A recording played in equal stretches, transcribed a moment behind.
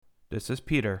This is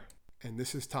Peter. And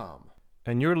this is Tom.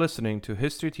 And you're listening to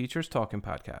History Teachers Talking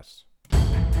Podcasts.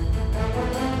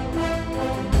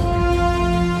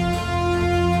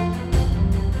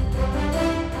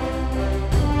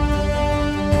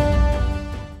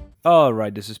 All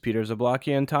right, this is Peter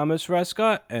Zablocki and Thomas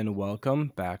Rescott, and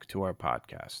welcome back to our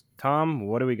podcast. Tom,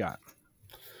 what do we got?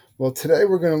 Well, today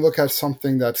we're going to look at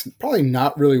something that's probably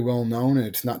not really well known, and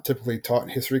it's not typically taught in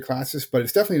history classes, but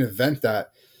it's definitely an event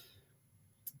that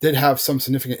did have some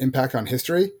significant impact on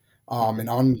history and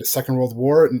on the Second World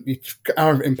War. And it's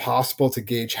kind of impossible to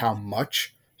gauge how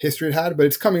much history it had, but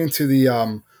it's coming into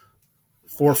the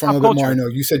forefront a little bit more. I know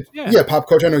you said, pop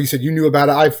culture. I know you said you knew about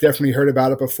it. I've definitely heard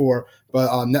about it before,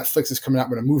 but Netflix is coming out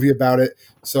with a movie about it.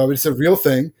 So it's a real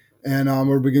thing. And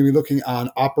we're going to be looking on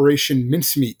Operation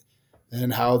Mincemeat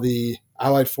and how the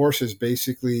Allied forces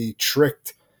basically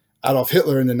tricked Adolf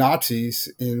Hitler and the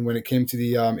Nazis when it came to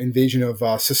the invasion of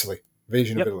Sicily. Of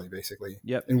Italy, basically,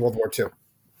 in World War II.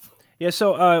 Yeah,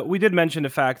 so we did mention the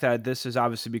fact that this is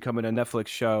obviously becoming a Netflix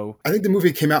show. I think the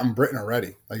movie came out in Britain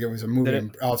already. Like it was a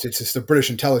movie. It's just a British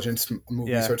intelligence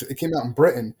movie. Yeah. So it came out in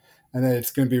Britain, and then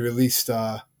it's going to be released.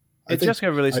 It's just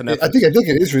going to release on Netflix. I think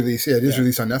it is released. Yeah, it is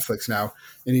released on Netflix now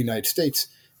in the United States.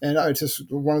 And it's just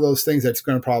one of those things that's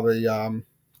going to probably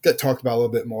get talked about a little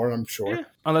bit more, I'm sure. Yeah,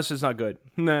 unless it's not good.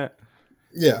 Nah.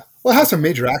 Yeah. Well, it has some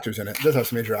major actors in it. It does have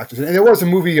some major actors in it. And there was a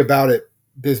movie about it.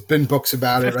 There's been books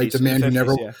about it, right? The Man Who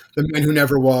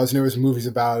Never Was, and there was movies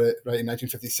about it, right? In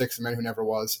 1956, The Man Who Never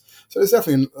Was. So there's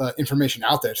definitely information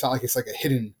out there. It's not like it's like a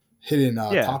hidden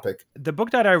topic. The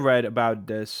book that I read about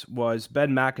this was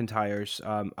Ben McIntyre's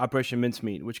Operation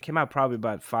Mincemeat, which came out probably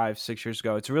about 5-6 years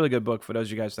ago. It's a really good book for those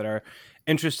of you guys that are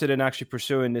interested in actually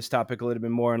pursuing this topic a little bit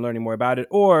more and learning more about it.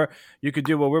 Or you could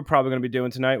do what we're probably going to be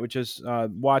doing tonight, which is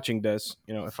watching this,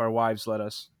 if our wives let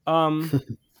us.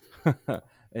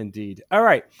 Indeed. All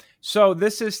right. So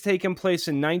this is taking place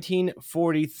in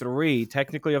 1943,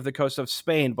 technically off the coast of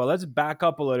Spain. But let's back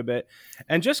up a little bit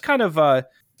and just kind of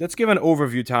let's give an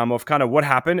overview, Tom, of kind of what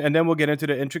happened, and then we'll get into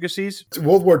the intricacies.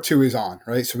 World War II is on,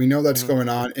 right? So we know that's going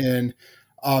on, and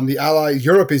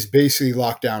Europe is basically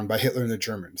locked down by Hitler and the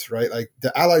Germans, right? Like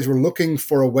the Allies were looking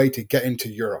for a way to get into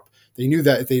Europe. They knew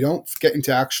that if they don't get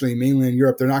into actually mainland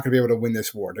Europe, they're not going to be able to win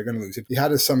this war. They're going to lose. They had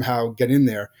to somehow get in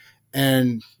there,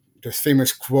 and this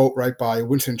famous quote, right, by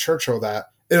Winston Churchill that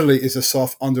Italy is the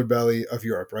soft underbelly of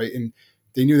Europe, right? And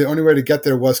they knew the only way to get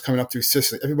there was coming up through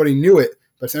Sicily. Everybody knew it,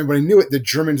 but since everybody knew it, the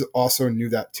Germans also knew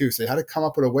that too. So they had to come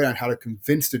up with a way on how to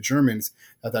convince the Germans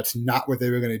that that's not what they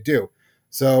were going to do.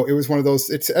 So it was one of those,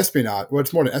 it's espionage. Well,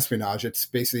 it's more than espionage. It's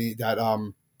basically that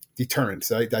deterrence,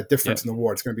 right? That difference in the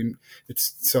war.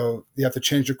 So you have to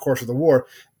change the course of the war.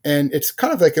 And it's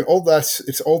kind of like an old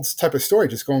type of story,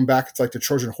 just going back. It's like the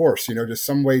Trojan horse, just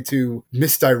some way to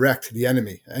misdirect the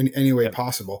enemy in any way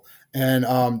possible, and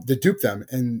to dupe them,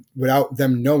 and without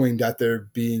them knowing that they're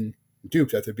being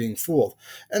duped, that they're being fooled.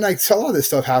 And I saw a lot of this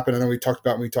stuff happen. I know we talked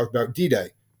about D-Day.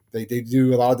 They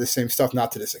do a lot of the same stuff,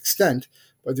 not to this extent,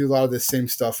 but do a lot of the same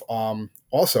stuff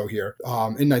also here.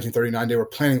 In 1939, they were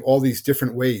planning all these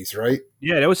different ways, right?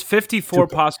 Yeah, there was 54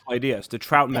 possible ideas. The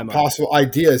Trout Memo. Possible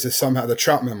ideas is somehow the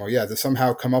Trout Memo. Yeah, to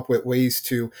somehow come up with ways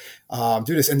to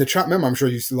do this. And the Trout Memo, I'm sure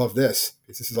you love this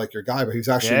because this is like your guy, but he was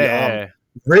actually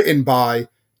written by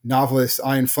novelist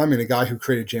Ian Fleming, the guy who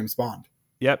created James Bond.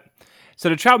 Yep. So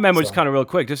the Trout Memo is kind of real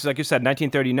quick. This is, like you said,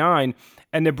 1939.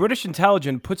 And the British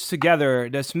intelligence puts together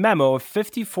this memo of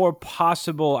 54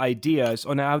 possible ideas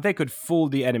on how they could fool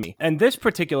the enemy. And this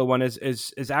particular one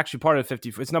is actually part of the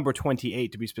 54. It's number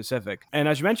 28 to be specific. And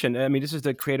as you mentioned, this is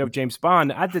the creator of James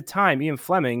Bond. At the time, Ian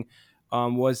Fleming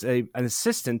was an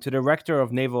assistant to the Director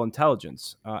of Naval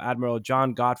Intelligence, Admiral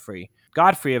John Godfrey.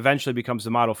 Godfrey eventually becomes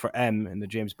the model for M in the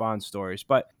James Bond stories.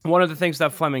 But one of the things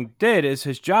that Fleming did is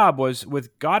his job was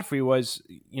with Godfrey was,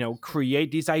 create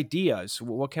these ideas.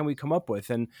 What can we come up with?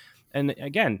 And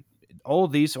again, all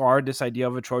of these are this idea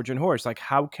of a Trojan horse. Like,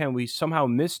 how can we somehow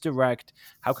misdirect?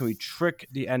 How can we trick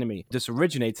the enemy? This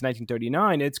originates in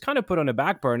 1939. It's kind of put on a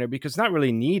back burner because it's not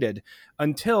really needed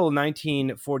until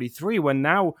 1943, when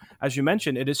now, as you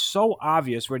mentioned, it is so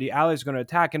obvious where the Allies are going to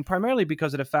attack, and primarily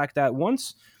because of the fact that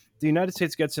once the United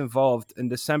States gets involved in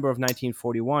December of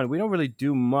 1941, we don't really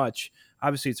do much.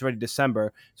 Obviously, it's already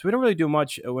December, so we don't really do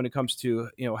much when it comes to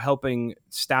helping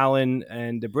Stalin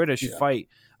and the British fight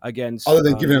against. Other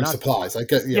than giving them supplies,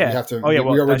 we have to.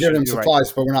 We're giving them supplies,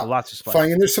 right. But we're not lots of supplies.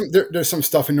 Fighting. And there's some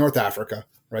stuff in North Africa,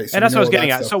 right? So and that's what I was getting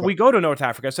at. So we go to North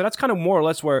Africa. So that's kind of more or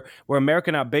less where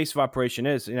American base of operation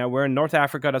is. We're in North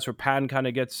Africa. That's where Patton kind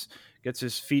of gets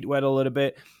his feet wet a little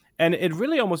bit, and it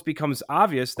really almost becomes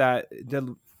obvious that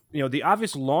the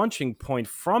obvious launching point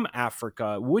from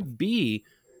Africa would be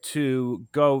to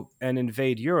go and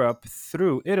invade Europe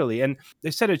through Italy. And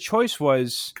they said a choice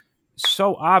was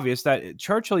so obvious that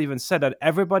Churchill even said that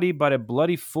everybody but a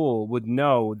bloody fool would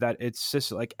know that it's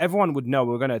Sicily. Like everyone would know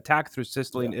we're going to attack through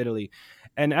Sicily and Italy.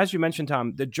 And as you mentioned,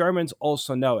 Tom, the Germans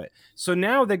also know it. So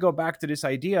now they go back to this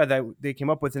idea that they came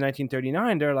up with in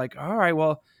 1939. They're like, all right,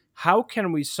 well, how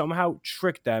can we somehow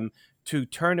trick them to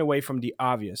turn away from the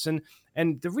obvious?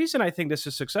 And the reason I think this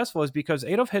is successful is because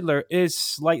Adolf Hitler is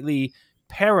slightly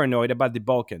paranoid about the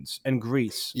Balkans and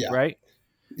Greece, right?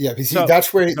 Yeah, because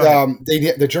that's where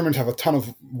the Germans have a ton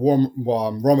of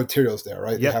raw materials there,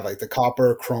 right? They have like the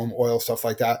copper, chrome, oil, stuff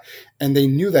like that. And they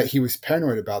knew that he was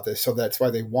paranoid about this, so that's why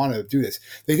they wanted to do this.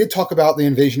 They did talk about the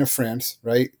invasion of France,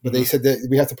 right? But they said that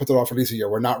we have to put that off for at least a year.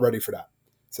 We're not ready for that.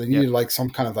 So they needed like some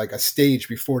kind of like a stage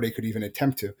before they could even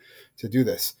attempt to do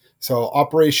this. So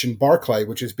Operation Barclay,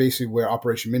 which is basically where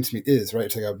Operation Mincemeat is, right?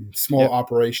 It's like a small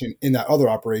operation in that other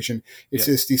operation. It's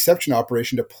this deception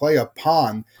operation to play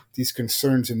upon these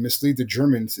concerns and mislead the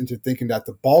Germans into thinking that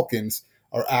the Balkans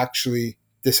are actually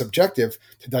this objective,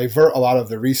 to divert a lot of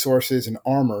the resources and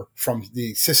armor from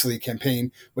the Sicily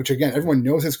campaign, which again, everyone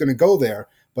knows it's going to go there.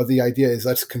 But the idea is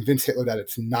let's convince Hitler that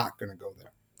it's not going to go there.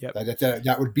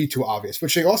 That would be too obvious,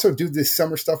 which they also do this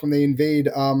summer stuff when they invade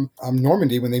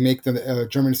Normandy, when they make the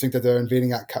Germans think that they're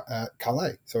invading at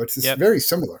Calais. So it's very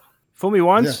similar. Fool me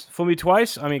once, fool me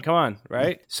twice. I mean, come on,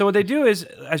 right? So what they do is,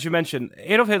 as you mentioned,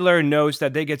 Adolf Hitler knows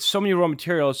that they get so many raw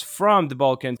materials from the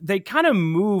Balkans. They kind of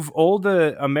move all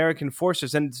the American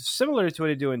forces, and similar to what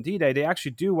they do in D-Day, they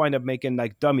actually do wind up making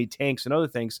like dummy tanks and other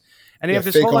things. And they have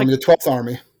this whole the 12th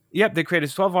Army. Yep, they create a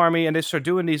 12th Army, and they start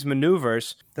doing these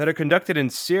maneuvers that are conducted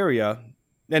in Syria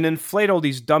and inflate all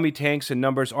these dummy tanks and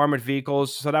numbers, armored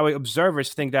vehicles, so that way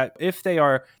observers think that if they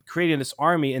are creating this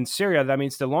army in Syria, that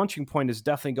means the launching point is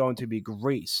definitely going to be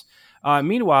Greece.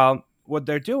 Meanwhile, what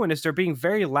they're doing is they're being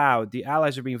very loud. The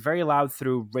Allies are being very loud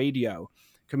through radio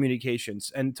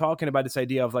communications and talking about this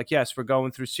idea of like, yes, we're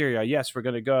going through Syria. Yes, we're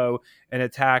going to go and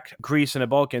attack Greece and the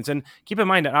Balkans. And keep in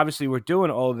mind that obviously we're doing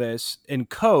all this in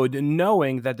code,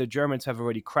 knowing that the Germans have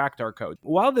already cracked our code.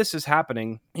 While this is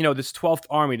happening, this 12th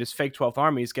Army, this fake 12th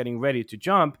Army is getting ready to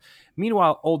jump.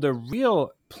 Meanwhile, all the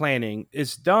real planning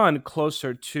is done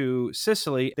closer to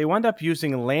Sicily. They wind up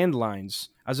using landlines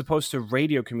as opposed to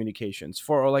radio communications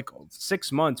for like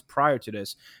 6 months prior to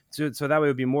this. So that way it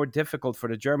would be more difficult for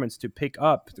the Germans to pick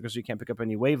up, because you can't pick up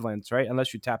any wavelengths, right?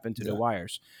 Unless you tap into the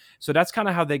wires. So that's kind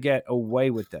of how they get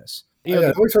away with this. I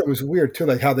always thought it was weird too,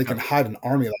 like how they can hide an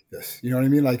army like this. You know what I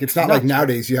mean? Like it's not like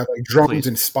nowadays you have like drones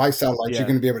and spy satellites. You're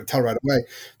going to be able to tell right away.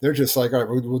 They're just like, all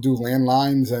right, we'll do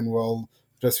landlines and we'll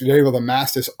just be able to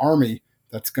amass this army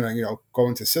that's going to, go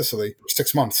into Sicily for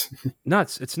 6 months.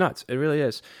 Nuts. It's nuts. It really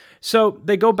is. So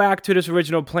they go back to this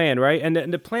original plan, right?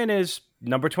 And the plan is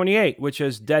number 28, which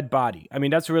is dead body. I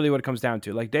mean, that's really what it comes down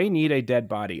to. Like, they need a dead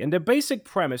body. And the basic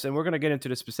premise, and we're going to get into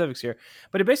the specifics here,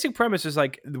 but the basic premise is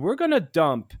like, we're going to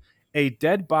dump a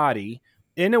dead body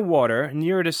in the water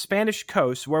near the Spanish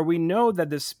coast, where we know that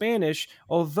the Spanish,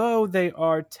 although they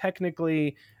are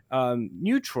technically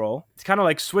neutral, it's kind of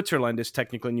like Switzerland is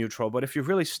technically neutral, but if you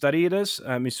really study this,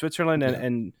 I mean, Switzerland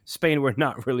and Spain were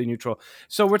not really neutral.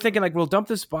 So we're thinking like, we'll dump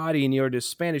this body near the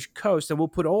Spanish coast and we'll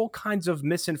put all kinds of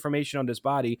misinformation on this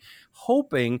body,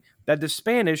 hoping that the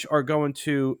Spanish are going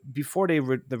to, before they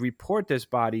report this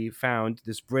body found,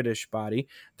 this British body,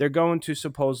 they're going to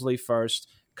supposedly first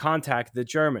contact the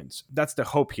Germans. That's the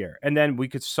hope here. And then we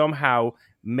could somehow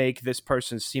make this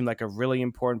person seem like a really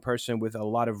important person with a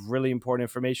lot of really important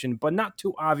information, but not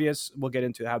too obvious. We'll get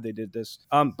into how they did this.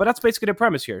 But that's basically the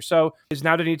premise here. So is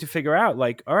now they need to figure out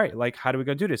like, all right, like, how do we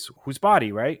go do this? Whose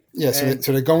body, right? Yeah.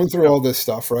 So they're going through all this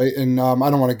stuff, right? And I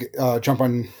don't want to jump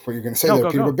on what you're going to say there,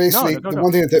 Peter, but basically the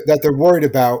one thing that they're worried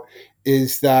about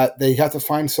is that they have to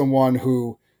find someone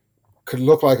who could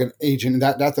look like an agent, and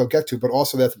that they'll get to, but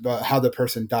also that how the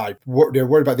person died. They're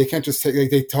worried about, they can't just take, like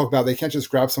they talk about, they can't just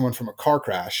grab someone from a car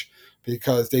crash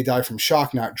because they die from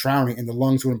shock, not drowning, and the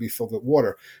lungs wouldn't be filled with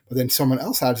water. But then someone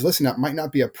else adds, listen, that might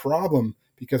not be a problem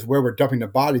because where we're dumping the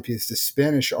body, because the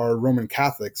Spanish are Roman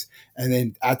Catholics, and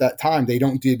then at that time they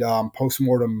don't did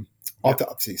post-mortem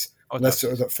autopsies. Unless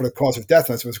for the cause of death,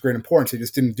 unless it was great importance. They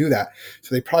just didn't do that.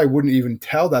 So they probably wouldn't even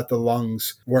tell that the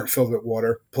lungs weren't filled with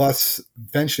water. Plus,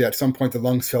 eventually, at some point, the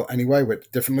lungs fill anyway with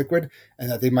different liquid,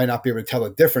 and that they might not be able to tell the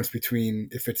difference between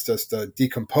if it's just a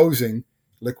decomposing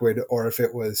liquid or if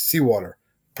it was seawater.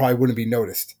 Probably wouldn't be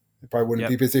noticed. It probably wouldn't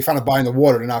be, because they found a body in the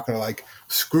water. They're not going to like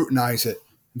scrutinize it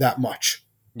that much.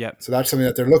 Yeah. So that's something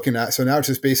that they're looking at. So now it's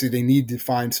just basically they need to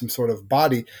find some sort of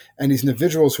body. And these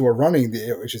individuals who are running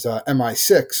which is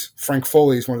MI6, Frank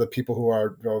Foley is one of the people who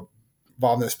are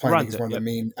involved in this plan. He's one of the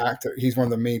main actor. He's one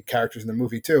of the main characters in the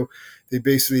movie too. They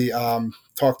basically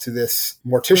talk to this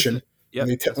mortician, and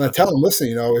they tell him, listen,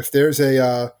 if there's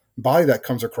a body that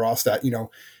comes across that,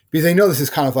 because they know this is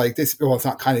kind of like this. Well, it's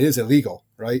not kind of, it is illegal,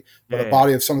 right? But a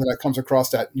body of something that comes across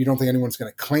that you don't think anyone's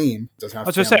going to claim doesn't have. I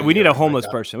was going to say, we need a homeless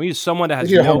person. We need someone that has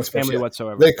no family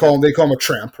whatsoever. They call him a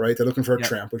tramp, right? They're looking for a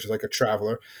tramp, which is like a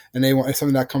traveler, and they want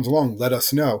something that comes along. Let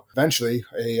us know. Eventually,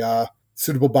 a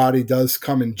suitable body does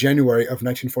come in January of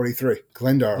 1943.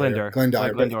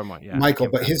 Glendar, Michael,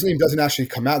 but his name doesn't actually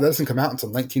come out. That doesn't come out until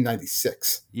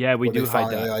 1996. Yeah, we do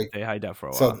hide that. They hide that for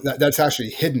a while. So that's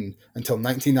actually hidden until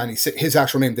 1996. His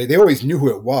actual name, they always knew who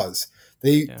it was.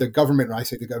 The government, when I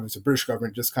say the government, the British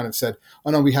government, just kind of said, "Oh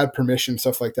no, we had permission,"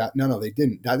 stuff like that. No, they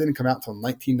didn't. That didn't come out until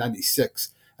 1996,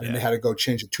 and then they had to go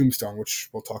change the tombstone, which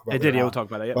we'll talk about. They did. Yeah, we'll talk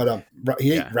about it. Yeah. But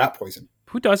he ate rat poison.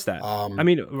 Who does that? I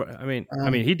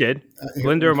mean, he did.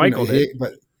 Glendar Michael did.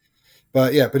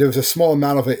 But there was a small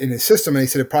amount of it in his system, and he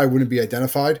said it probably wouldn't be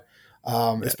identified,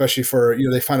 especially for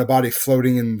they find a body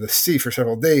floating in the sea for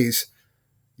several days.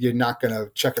 You're not going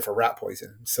to check it for rat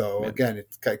poison. So again,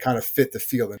 it kind of fit the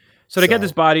field. So they get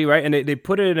this body, right, and they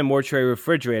put it in a mortuary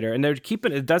refrigerator, and they're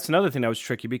keeping it. That's another thing that was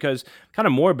tricky because kind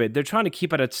of morbid. They're trying to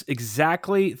keep it at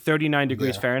exactly 39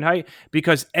 degrees Fahrenheit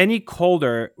because any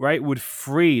colder, right, would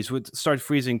start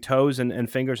freezing toes and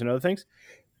fingers and other things.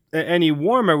 Any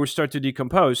warmer would start to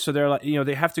decompose. So they're like,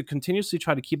 they have to continuously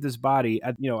try to keep this body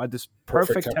at this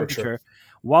perfect temperature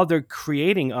while they're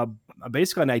creating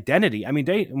basically an identity. I mean,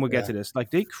 we'll get to this.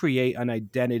 Like they create an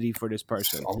identity for this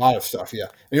person. A lot of stuff, yeah.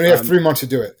 And you only have 3 months to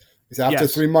do it. Because after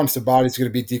 3 months, the body's going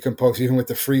to be decomposed, even with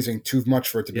the freezing, too much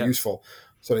for it to be useful.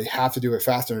 So they have to do it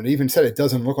faster. And it even said it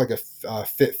doesn't look like a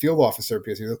fit field officer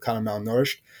because he looks kind of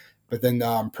malnourished. But then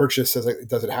Purchase says,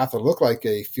 does it have to look like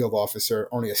a field officer,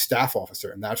 only a staff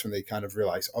officer? And that's when they kind of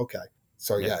realize, okay.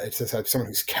 So it's just like someone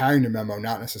who's carrying the memo,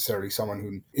 not necessarily someone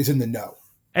who is in the know.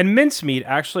 And Mincemeat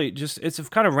actually it's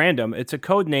kind of random. It's a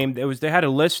code name. They had a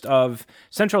list of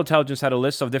Central Intelligence had a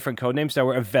list of different code names that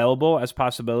were available as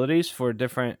possibilities for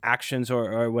different actions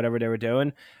or whatever they were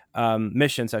doing,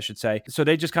 missions, I should say. So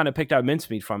they just kind of picked out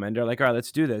Mincemeat from it. And they're like, all right,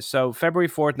 let's do this. So February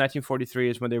 4th, 1943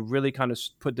 is when they really kind of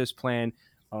put this plan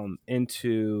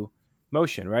into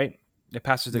motion, right? It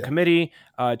passes the committee.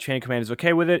 Chain of command is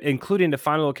okay with it, including the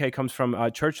final okay comes from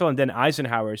Churchill, and then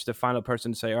Eisenhower is the final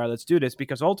person to say, all right, let's do this,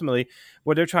 because ultimately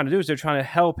what they're trying to do is they're trying to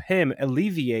help him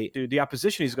alleviate the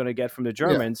opposition he's going to get from the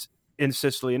Germans in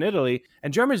Sicily and Italy.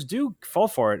 And Germans do fall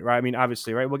for it, right? I mean,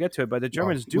 obviously, right? We'll get to it, but the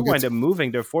Germans wind up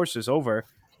moving their forces over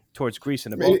towards Greece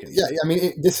and the Balkans.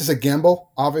 This is a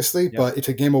gamble, obviously, but it's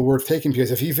a gamble worth taking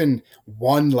because if even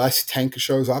one less tank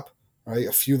shows up, right,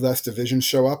 a few less divisions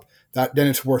show up, then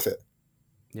it's worth it.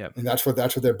 Yeah, and that's what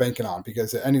they're banking on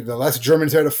because the less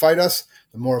Germans there to fight us,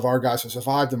 the more of our guys will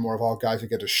survive, the more of our guys will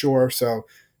get ashore. So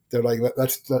they're like,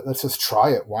 let's just try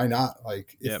it. Why not?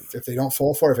 Like if they don't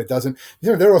fall for it, if it doesn't,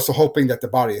 they're also hoping that the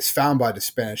body is found by the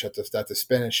Spanish, that the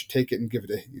Spanish take it and give it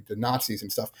to the Nazis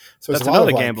and stuff. So that's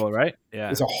another gamble, right?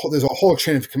 Yeah, there's a whole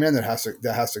chain of command that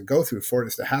has to go through for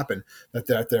this to happen.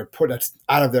 That's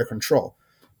out of their control.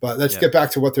 But let's get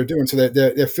back to what they're doing. So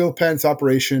their Phil Pence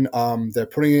operation, they're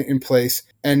putting it in place,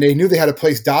 and they knew they had to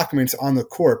place documents on the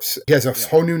corpse. He has a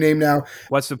whole new name now.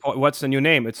 What's the new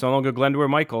name? It's no longer Glendar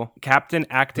Michael. Captain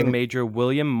Acting Major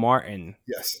William Martin.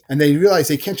 Yes. And they realize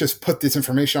they can't just put this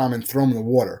information on him and throw him in the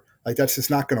water. Like that's just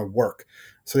not going to work.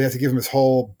 So they have to give him his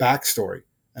whole backstory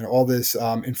and all this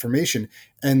information.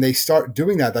 And they start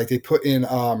doing that. Like they put in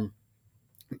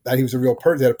that he was a real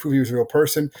person. They had to prove he was a real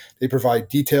person. They provide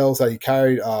details that he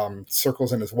carried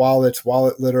circles in his wallet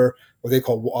litter, what they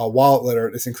call wallet litter.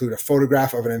 This include a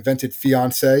photograph of an invented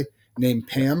fiancée named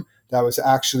Pam. That was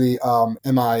actually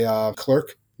MI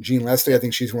clerk, Jean Leslie. I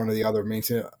think she's one of the other main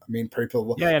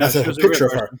people. That's a picture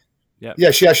of her.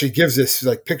 Yeah, she actually gives this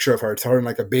like picture of her. It's her in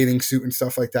like a bathing suit and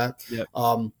stuff like that. Yep.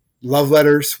 Love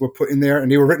letters were put in there,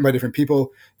 and they were written by different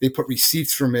people. They put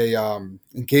receipts from a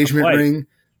engagement ring.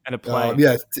 And a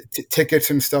play. Tickets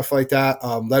and stuff like that.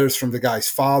 Letters from the guy's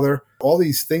father. All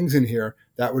these things in here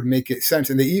that would make it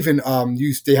sense. And they even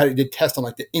did tests on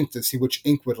like the ink to see which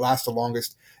ink would last the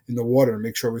longest in the water and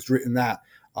make sure it was written that.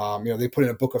 They put in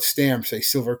a book of stamps, say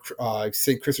silver,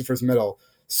 St. Christopher's medal,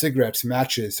 cigarettes,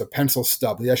 matches, a pencil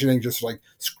stub. They actually didn't just like,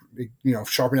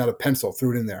 sharpen out a pencil,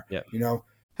 threw it in there. Yeah.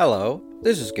 Hello,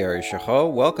 this is Gary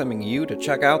Chahot welcoming you to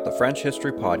check out the French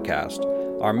History Podcast.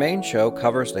 Our main show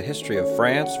covers the history of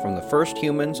France from the first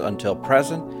humans until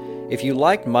present, If you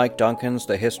liked Mike Duncan's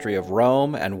The History of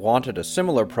Rome and wanted a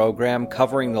similar program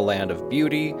covering the land of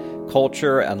beauty,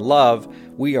 culture, and love,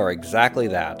 we are exactly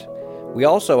that. We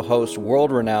also host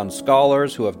world-renowned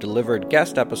scholars who have delivered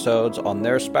guest episodes on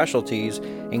their specialties,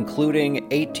 including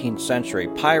 18th century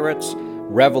pirates,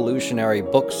 revolutionary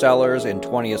booksellers in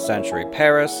 20th century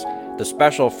Paris, the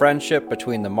special friendship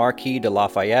between the Marquis de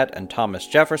Lafayette and Thomas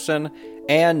Jefferson,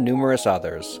 and numerous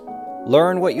others.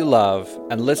 Learn what you love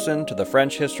and listen to the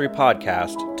French History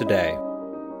Podcast today.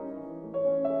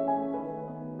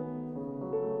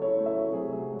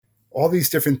 All these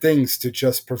different things to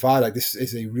just provide, like, this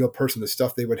is a real person, the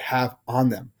stuff they would have on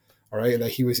them. All right. And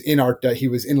that he was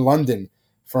in London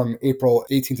from April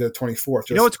 18th to the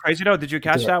 24th. You know what's crazy though? Did you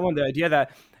catch that one? The idea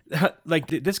that like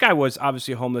this guy was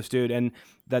obviously a homeless dude, and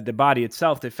that the body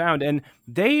itself they found, and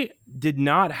they did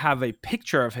not have a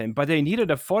picture of him, but they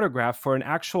needed a photograph for an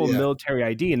actual military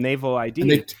ID, a naval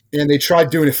ID. And they tried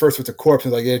doing it first with the corpse,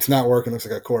 and like, it's not working. It looks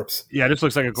like a corpse. Yeah, this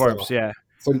looks like a corpse.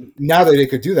 So now that they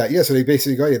could do that, so they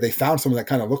basically they found someone that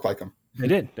kind of looked like him. They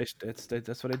did.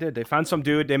 That's what they did. They found some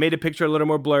dude. They made a picture a little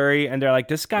more blurry, and they're like,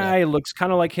 this guy looks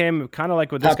kind of like him, kind of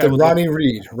like what this guy was.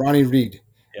 Ronnie Reed.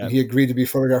 Yeah. And he agreed to be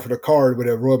photographed with a card with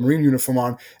a Royal Marine uniform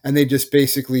on, and they just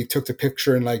basically took the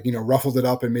picture and ruffled it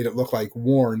up and made it look like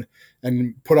worn,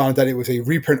 and put on that it was a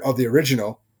reprint of the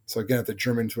original. So again, if the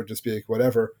Germans would just be like,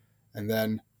 whatever. And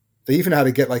then they even had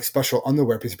to get like special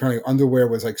underwear, because apparently underwear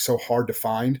was like so hard to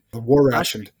find. The war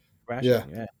rationed.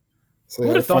 Yeah. So they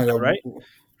had to find out, right?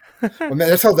 Well, man,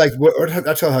 that's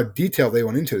how detailed they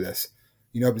went into this.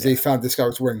 Because they found this guy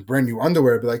was wearing brand new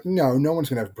underwear. But like, no one's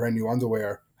gonna have brand new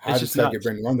underwear. How did they get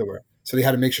brand new underwear? So they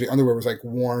had to make sure the underwear was like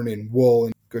worn in wool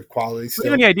and good quality.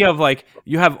 Even the idea of like,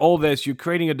 you have all this, you're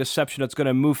creating a deception that's going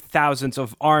to move thousands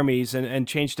of armies and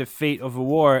change the fate of a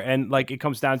war, and like it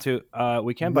comes down to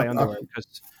we can't buy underwear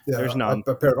because there's none.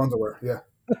 A pair of underwear, yeah.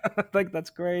 Like,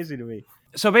 that's crazy to me.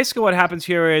 So basically, what happens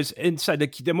here is inside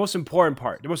the most important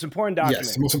part, the most important document.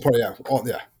 Yes, the most important.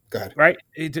 Yeah. Go ahead. Right.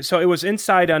 So it was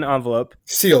inside an envelope,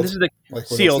 sealed. This is the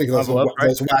sealed envelope, right?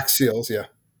 Those wax seals, yeah.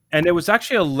 And it was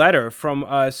actually a letter from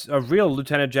a real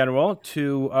lieutenant general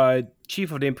to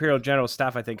chief of the Imperial General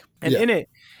Staff, I think. And in it,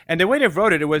 and the way they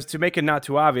wrote it was to make it not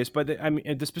too obvious. But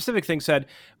the specific thing said,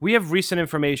 we have recent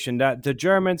information that the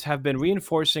Germans have been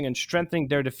reinforcing and strengthening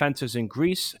their defenses in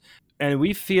Greece. And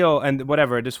we feel, and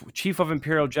whatever, this chief of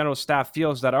Imperial General Staff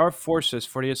feels that our forces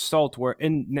for the assault were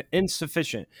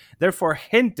insufficient. Therefore,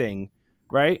 hinting,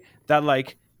 right, that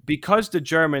like, because the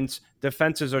Germans'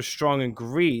 defenses are strong in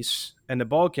Greece and the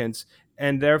Balkans,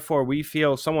 and therefore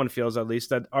someone feels at least,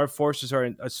 that our forces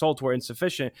assault were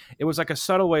insufficient. It was like a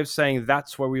subtle way of saying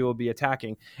that's where we will be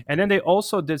attacking. And then they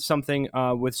also did something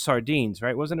with sardines,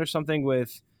 right? Wasn't there something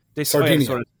with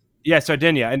Sardinia?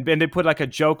 Sardinia. And they put like a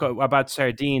joke about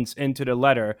sardines into the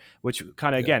letter, which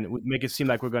kind of, again, would make it seem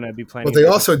like we're going to be playing. What they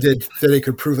also did that they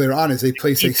could prove later on is they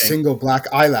placed a single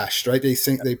black eyelash, right?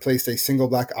 They placed a single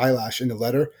black eyelash in the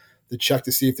letter to check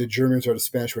to see if the Germans or the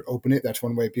Spanish would open it. That's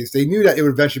one way, because they knew that it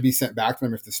would eventually be sent back to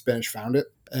them if the Spanish found it.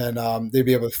 And they'd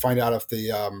be able to find out if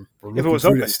it was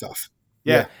open stuff.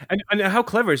 Yeah. And how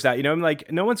clever is that? Like,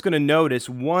 no one's going to notice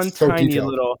one tiny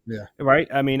little, right?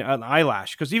 I mean, an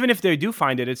eyelash, because even if they do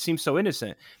find it, it seems so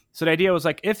innocent. So the idea was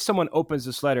like, if someone opens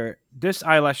this letter, this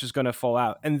eyelash is going to fall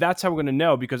out. And that's how we're going to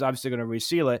know, because obviously they're going to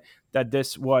reseal it, that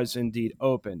this was indeed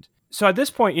opened. So at this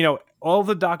point, all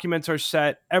the documents are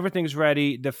set, everything's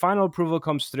ready, the final approval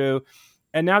comes through.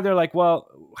 And now they're like, well,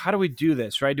 how do we do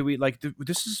this, right? Do we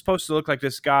this is supposed to look like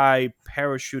this guy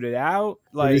parachuted out?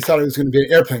 Like, they thought it was going to be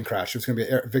an airplane crash. It was going to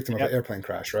be a victim of an airplane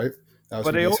crash, right?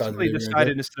 But they ultimately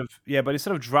decided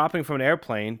instead of dropping from an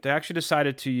airplane, they actually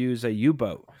decided to use a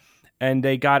U-boat. And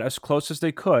they got as close as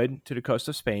they could to the coast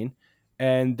of Spain.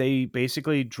 And they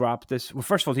basically dropped this. Well,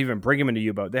 first of all, to even bring him in the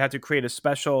U-boat, they had to create a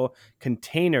special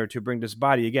container to bring this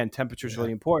body. Again, temperature is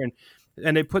really important.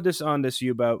 And they put this on this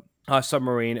U-boat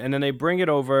submarine, and then they bring it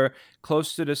over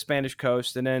close to the Spanish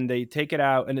coast, and then they take it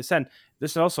out. And this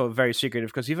is also very secretive,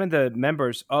 because even the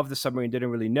members of the submarine didn't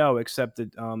really know, except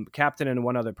the captain and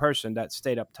one other person that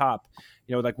stayed up top.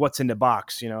 Like, what's in the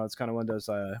box? It's kind of one of those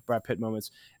Brad Pitt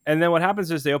moments. And then what happens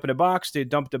is they open a box, they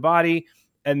dump the body,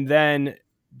 and then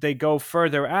they go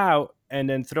further out and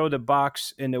then throw the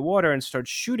box in the water and start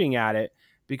shooting at it,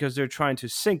 because they're trying to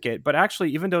sink it. But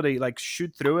actually, even though they like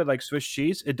shoot through it like Swiss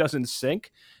cheese, it doesn't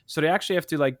sink. So they actually have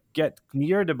to like get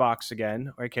near the box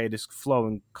again, this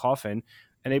flowing coffin,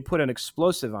 and they put an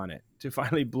explosive on it to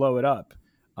finally blow it up.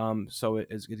 So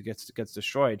it gets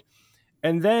destroyed.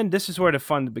 And then this is where the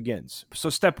fun begins. So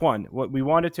step one, what we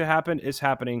wanted to happen is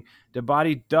happening. The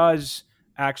body does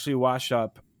actually wash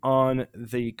up on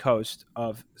the coast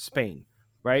of Spain,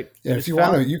 right? Yeah, It if is you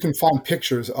want to, found. you can find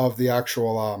pictures of the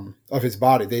actual of his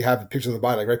body. They have pictures of the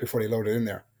body like right before they load it in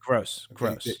there. Gross, They,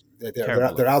 gross, they're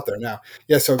terrible. out there now.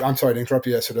 Yeah. So I'm sorry to interrupt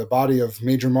you. So the body of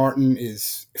Major Martin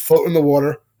is floating in the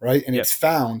water, right? And Yep, it's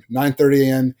found 9:30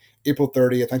 a.m. April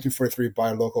 30th, 1943,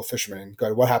 by a local fisherman. And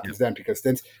God, what yep. happens then? Because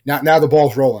then now the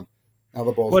ball's rolling. Now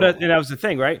the ball's Well, rolling. and that was the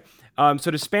thing, right?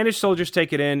 So the Spanish soldiers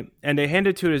take it in and they hand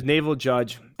it to his naval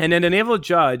judge. And then the naval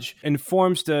judge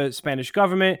informs the Spanish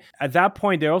government. At that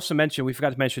point, they also mentioned, we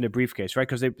forgot to mention the briefcase, right?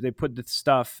 Because they put the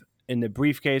stuff in the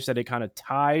briefcase that they kind of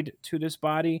tied to this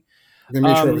body. They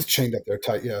made sure it was Um, chained up there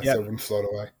tight, yeah, yeah. so it wouldn't float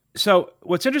away. So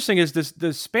what's interesting is this: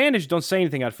 the Spanish don't say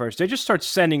anything at first. They just start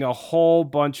sending a whole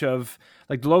bunch of,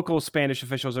 like, the local Spanish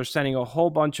officials are sending a whole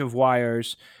bunch of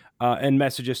wires and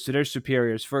messages to their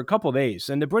superiors for a couple of days.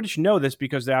 And the British know this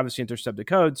because they obviously intercept the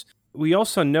codes. We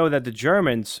also know that the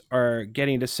Germans are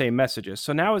getting the same messages.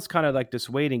 So now it's kind of like this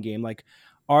waiting game. Like,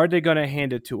 are they going to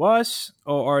hand it to us,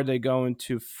 or are they going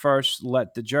to first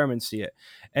let the Germans see it?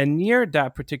 And near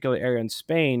that particular area in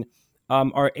Spain,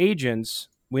 our agents,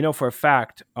 we know for a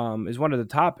fact, is one of the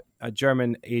top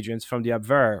German agents from the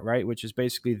Abwehr, right? Which is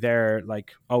basically their,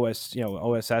 like,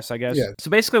 OSS, I guess. Yeah,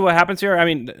 So basically, what happens here? I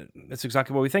mean, that's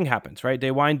exactly what we think happens, right?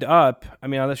 They wind up. I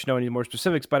mean, unless you know any more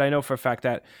specifics, but I know for a fact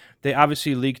that they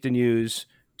obviously leaked the news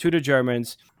to the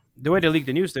Germans. The way they leaked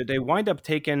the news, they wind up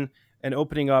taking and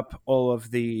opening up all of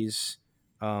these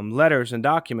letters and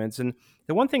documents. And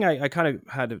the one thing I kind of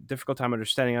had a difficult time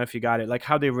understanding, I don't know if you got it, like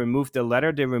how they removed the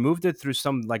letter. They removed it through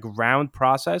some like round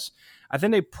process. I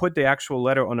think they put the actual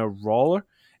letter on a roller,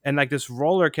 and like this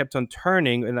roller kept on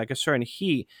turning in like a certain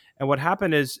heat. And what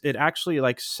happened is it actually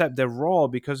like set the roll,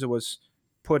 because it was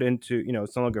put into,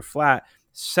 it's no longer flat,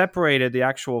 separated the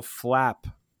actual flap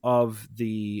of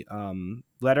the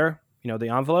letter, the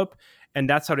envelope. And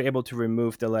that's how they're able to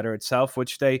remove the letter itself,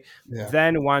 which they yeah.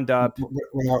 then wound up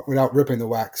Without ripping the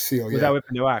wax seal, yeah. without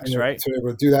whipping the wax, And right? so they were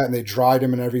able to do that, and they dried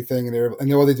them and everything, and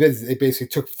then what they did is they basically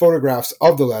took photographs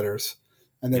of the letters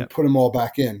and then Yep. put them all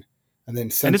back in, and then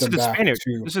And sent this is them the back Spaniards.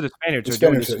 to This is the Spaniards the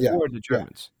who are doing Spanish. this Yeah, for the yeah.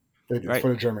 Germans, It's right? for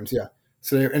the Germans, yeah.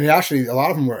 So and actually a lot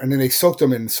of them were, and then they soaked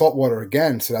them in salt water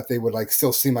again so that they would like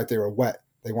still seem like they were wet.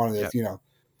 They wanted Yep. to,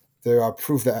 to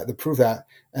prove that.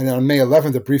 And then on May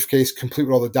 11th, the briefcase, complete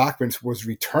with all the documents, was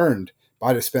returned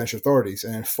by the Spanish authorities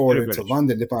and then To the forwarded to British.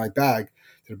 London, diplomatic bag,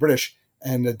 to the British.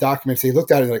 And the documents, they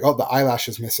looked at it, they're like, oh, the eyelash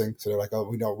is missing. So they're like, oh,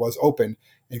 we know it was open.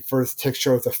 And first text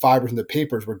showed the fibers in the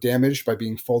papers were damaged by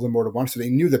being folded more than once. So they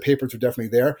knew the papers were definitely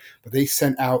there. But they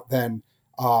sent out then,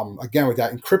 again, with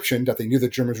that encryption that they knew the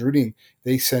Germans were reading,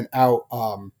 they sent out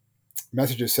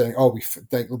messages saying, "Oh,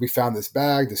 we found this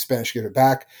bag. The Spanish gave it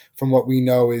back." From what we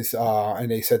know is,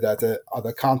 and they said that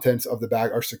the contents of the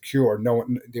bag are secure.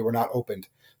 They were not opened.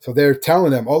 So they're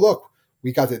telling them, "Oh, look,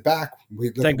 we got it back. We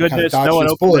Thank kind of goodness no dodged one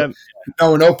this opened bullet. them.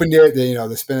 No one opened it.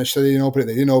 The Spanish said they didn't open it.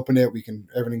 They didn't open it.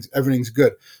 Everything's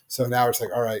good." So now it's like,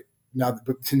 all right, now,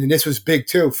 and this was big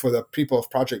too for the people of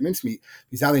Project Mincemeat,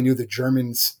 because now they knew the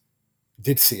Germans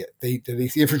did see it. They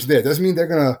see it there. It doesn't mean they're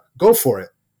gonna go for it,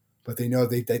 but they know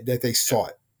that they saw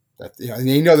it. That and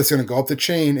they know that's going to go up the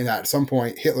chain, and at some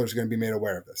point Hitler's going to be made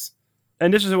aware of this.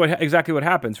 And this is exactly what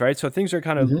happens, right? So things are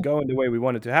kind of Mm-hmm. going the way we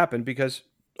want it to happen, because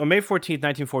on May 14th,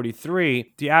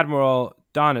 1943, the Admiral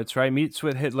Donitz, right, meets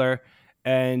with Hitler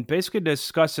and basically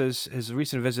discusses his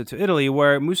recent visit to Italy,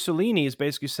 where Mussolini is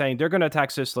basically saying they're going to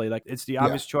attack Sicily. Like, it's the Yeah,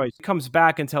 obvious choice. He comes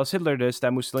back and tells Hitler this,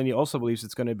 that Mussolini also believes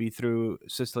it's going to be through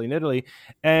Sicily and Italy.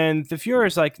 And the Fuhrer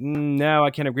is like, no,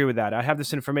 I can't agree with that. I have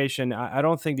this information. I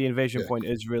don't think the invasion yeah. point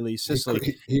is really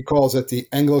Sicily. He calls it the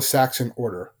Anglo-Saxon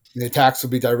order. The attacks will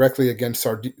be directly against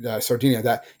Sardinia.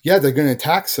 That they're going to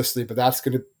attack Sicily, but that's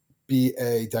going to be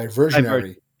a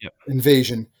diversionary Yep.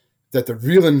 invasion. That the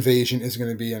real invasion is going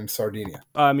to be in Sardinia.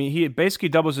 I mean, he basically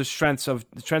doubles the strength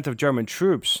of German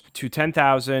troops to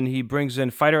 10,000. He brings in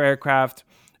fighter aircraft,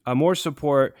 more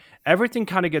support. Everything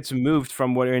kind of gets moved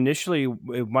from what initially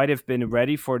it might have been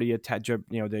ready for the attack,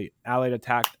 the Allied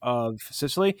attack of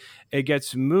Sicily. It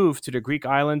gets moved to the Greek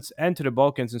islands and to the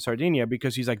Balkans and Sardinia,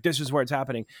 because he's like, this is where it's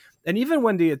happening. And even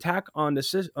when the attack on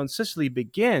Sicily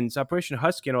begins, Operation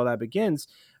Husky and all that begins,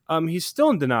 he's still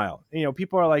in denial.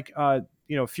 People are like,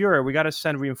 Fuhrer, we got to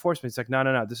send reinforcements. It's like,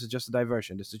 no, this is just a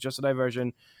diversion. This is just a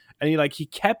diversion. And he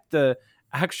kept the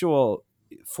actual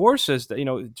forces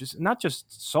that, just not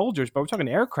just soldiers, but we're talking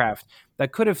aircraft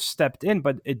that could have stepped in,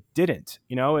 but it didn't.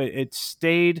 It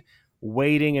stayed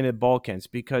waiting in the Balkans,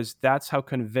 because that's how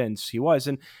convinced he was.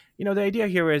 And the idea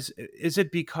here is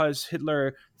it because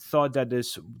Hitler thought that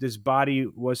this body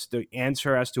was the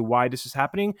answer as to why this is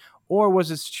happening, or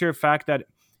was it sheer fact that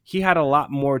he had a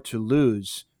lot more to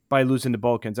lose by losing the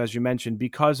Balkans, as you mentioned,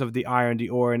 because of the iron, the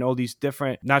ore, and all these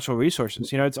different natural resources.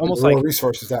 It's almost the raw like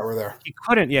resources that were there.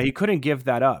 he couldn't give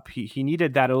that up. He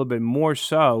needed that a little bit more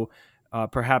so,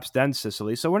 perhaps than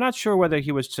Sicily. So we're not sure whether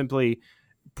he was simply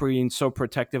being so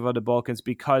protective of the Balkans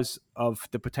because of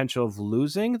the potential of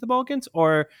losing the Balkans,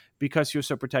 or because he was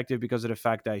so protective because of the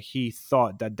fact that he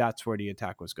thought that that's where the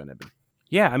attack was going to be.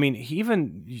 Yeah, I mean, he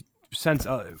even sent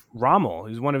Rommel,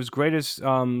 who's one of his greatest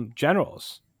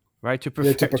generals, right, to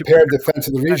prepare defense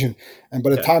of the region. And by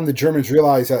the time the Germans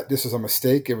realized that this was a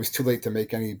mistake, it was too late to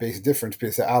make any basic difference,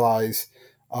 because the Allies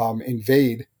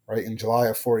invade, right, in July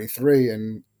of 43.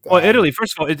 And Italy,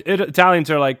 first of all, Italians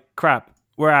are like, crap,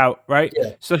 we're out, right?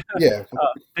 Yeah. So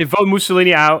they vote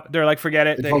Mussolini out. They're like, forget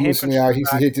it. They vote Mussolini out.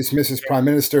 He dismisses prime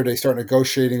minister. They start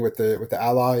negotiating with the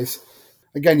Allies.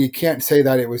 Again, you can't say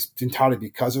that it was entirely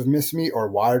because of Mesmeet or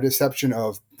wire deception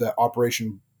of the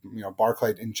Operation,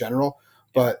 Barclay in general,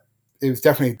 but it was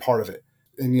definitely part of it.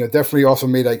 And, definitely also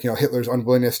made Hitler's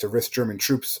unwillingness to risk German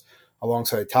troops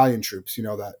alongside Italian troops,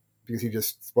 that because he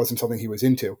just wasn't something he was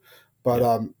into.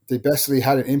 But they basically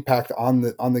had an impact on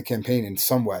the campaign in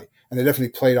some way. And they definitely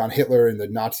played on Hitler and the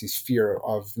Nazis' fear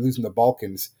of losing the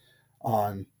Balkans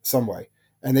on some way.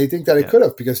 And they think that it could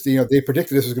have, because they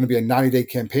predicted this was going to be a 90-day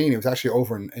campaign. It was actually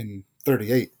over in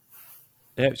 38.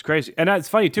 Yeah, it's crazy. And it's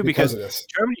funny, too, because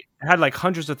Germany had like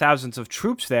hundreds of thousands of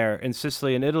troops there in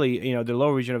Sicily and Italy, the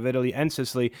lower region of Italy and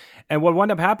Sicily. And what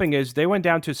wound up happening is they went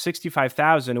down to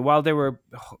 65,000 while they were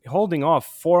holding off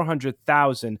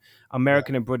 400,000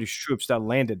 American and British troops that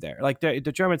landed there. Like the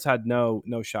Germans had no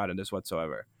shot in this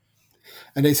whatsoever.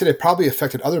 And they said it probably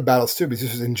affected other battles too, because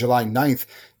this was in July 9th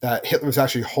that Hitler was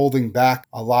actually holding back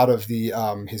a lot of the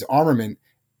his armament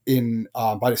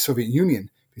by the Soviet Union,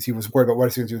 because he was worried about what he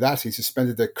was going to do with that. So he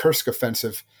suspended the Kursk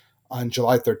offensive on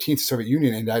July 13th, Soviet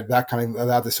Union, and that kind of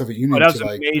allowed the Soviet Union to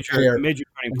like major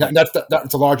that's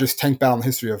the largest tank battle in the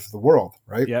history of the world,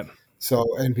 right? Yep. So,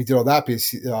 and he did all that because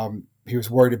he was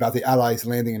worried about the Allies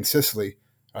landing in Sicily,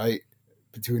 right,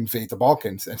 to invade the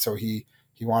Balkans, and so he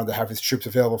wanted to have his troops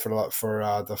available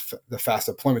for the fast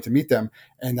deployment to meet them,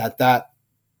 and that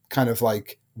kind of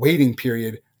like waiting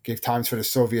period gave times for the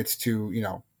Soviets to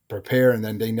prepare, and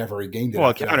then they never regained it.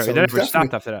 Well, they never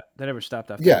stopped after that. They never stopped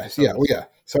after that. Yeah.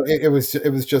 So it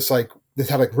was just like this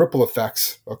had like ripple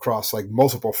effects across like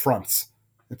multiple fronts,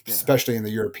 especially in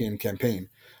the European campaign,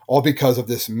 all because of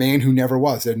this man who never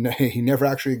was, and he never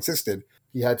actually existed.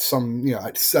 He had some,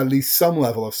 at least some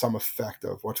level of some effect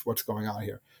of what's going on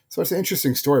here. So it's an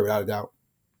interesting story, without a doubt.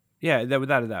 Yeah,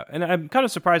 without a doubt. And I'm kind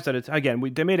of surprised that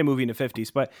they made a movie in the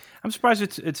 50s, but I'm surprised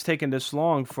it's taken this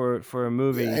long for a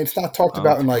movie. Yeah, it's not talked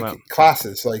about in like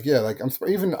classes. Like,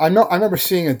 I remember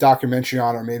seeing a documentary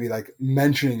on it, or maybe like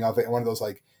mentioning of it in one of those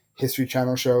like History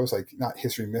Channel shows, like not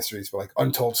History Mysteries, but like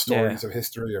Untold Stories of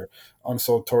History or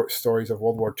Untold Stories of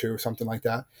World War II or something like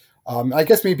that. I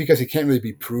guess maybe because it can't really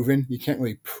be proven. You can't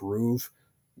really prove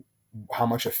how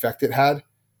much effect it had.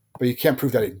 But you can't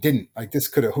prove that it didn't. Like this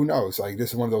could have, who knows? Like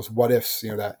this is one of those what ifs,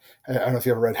 that I don't know if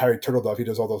you ever read Harry Turtledove. He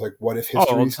does all those like what if histories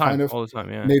all the time, kind of. All the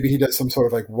time, yeah. Maybe he does some sort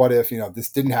of like what if, this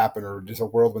didn't happen, or there's a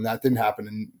world when that didn't happen,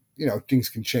 and things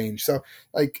can change. So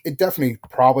like it definitely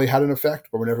probably had an effect,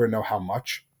 but we'll never know how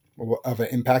much of an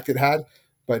impact it had.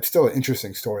 But it's still an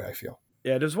interesting story, I feel.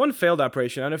 Yeah, there's one failed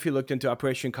operation. I don't know if you looked into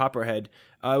Operation Copperhead.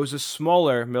 It was a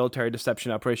smaller military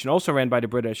deception operation, also ran by the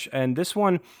British. And this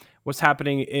one was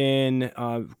happening in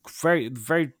very,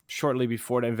 very shortly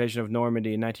before the invasion of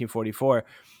Normandy in 1944.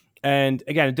 And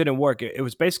again, it didn't work. It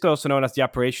was basically also known as the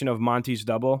Operation of Monty's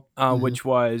Double, which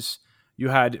was, you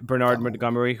had Bernard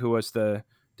Montgomery, who was the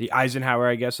Eisenhower,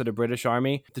 I guess, of the British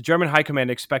Army. The German High Command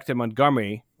expected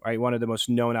Montgomery, right, one of the most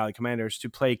known Allied commanders, to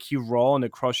play a key role in the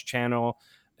cross-channel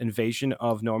invasion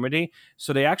of Normandy.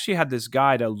 So they actually had this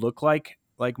guy that looked like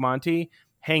Monty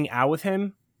hang out with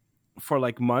him for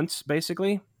like months,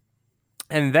 basically.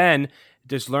 And then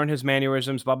just learn his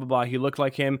mannerisms, blah, blah, blah. He looked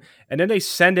like him. And then they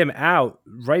send him out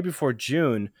right before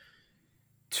June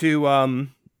to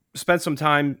spend some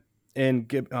time in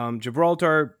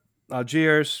Gibraltar,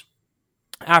 Algiers,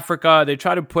 Africa. They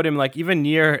try to put him like even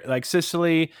near like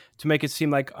Sicily to make it seem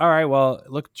like, all right, well,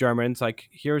 look, Germans, like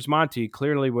here's Monty.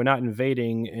 Clearly we're not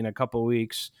invading in a couple of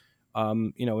weeks,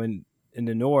 in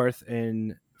the north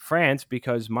in France,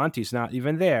 because Monty's not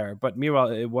even there. But meanwhile,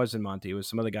 it wasn't Monty, it was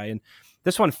some other guy. And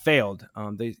this one failed.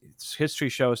 History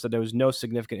shows that there was no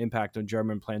significant impact on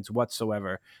German plans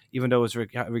whatsoever, even though it was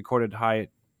recorded high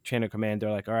chain of command. They're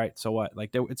like, all right, so what?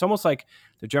 Like it's almost like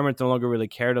the Germans no longer really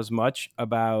cared as much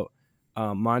about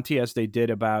Monty as they did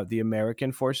about the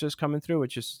American forces coming through,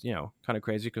 which is, kind of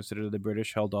crazy considering the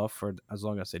British held off for as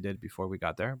long as they did before we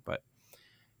got there. But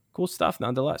Cool stuff,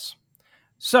 nonetheless.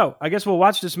 So I guess we'll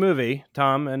watch this movie,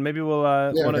 Tom, and maybe we'll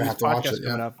one of these podcasts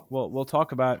coming up. We'll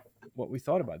talk about what we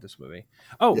thought about this movie.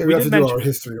 Oh, we have to do our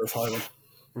history with Harlan.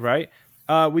 Right.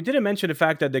 We didn't mention the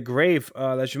fact that the grave,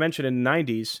 as you mentioned in the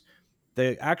 90s,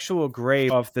 the actual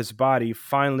grave of this body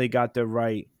finally got the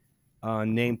right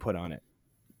name put on it,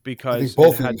 because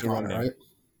both had the wrong name. Right?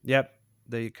 Yep.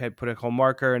 They put a whole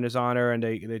marker in his honor, and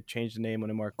they changed the name on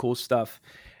the mark. Cool stuff.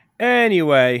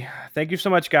 Anyway, thank you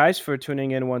so much, guys, for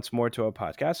tuning in once more to our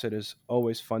podcast. It is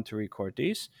always fun to record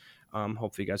these.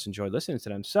 Hopefully you guys enjoy listening to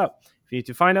them. So if you need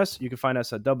to find us, you can find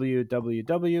us at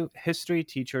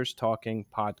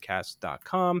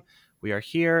www.historyteacherstalkingpodcast.com. We are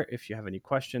here if you have any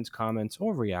questions, comments,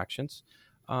 or reactions.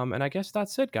 And I guess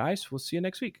that's it, guys. We'll see you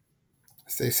next week.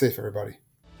 Stay safe, everybody.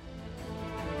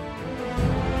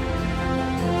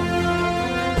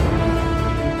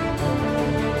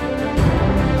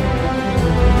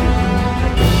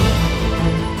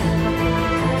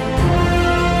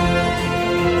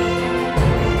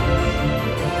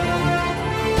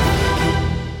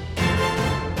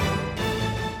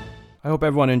 I hope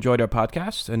everyone enjoyed our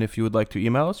podcast, and if you would like to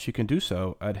email us, you can do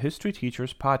so at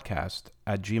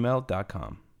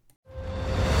historyteacherspodcast@gmail.com.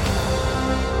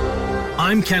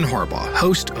 I'm Ken Harbaugh,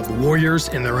 host of Warriors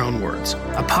in Their Own Words,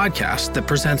 a podcast that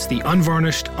presents the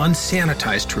unvarnished,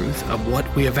 unsanitized truth of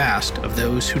what we have asked of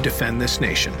those who defend this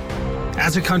nation.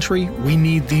 As a country, we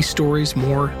need these stories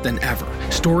more than ever.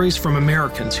 Stories from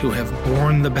Americans who have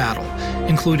borne the battle,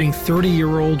 including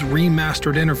 30-year-old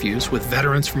remastered interviews with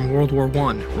veterans from World War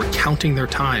I recounting their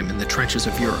time in the trenches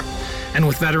of Europe, and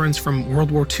with veterans from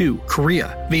World War II,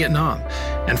 Korea, Vietnam,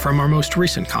 and from our most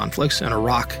recent conflicts in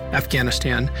Iraq,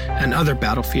 Afghanistan, and other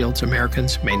battlefields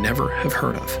Americans may never have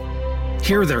heard of.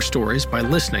 Hear their stories by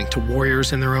listening to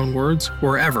Warriors in Their Own Words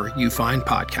wherever you find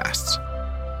podcasts.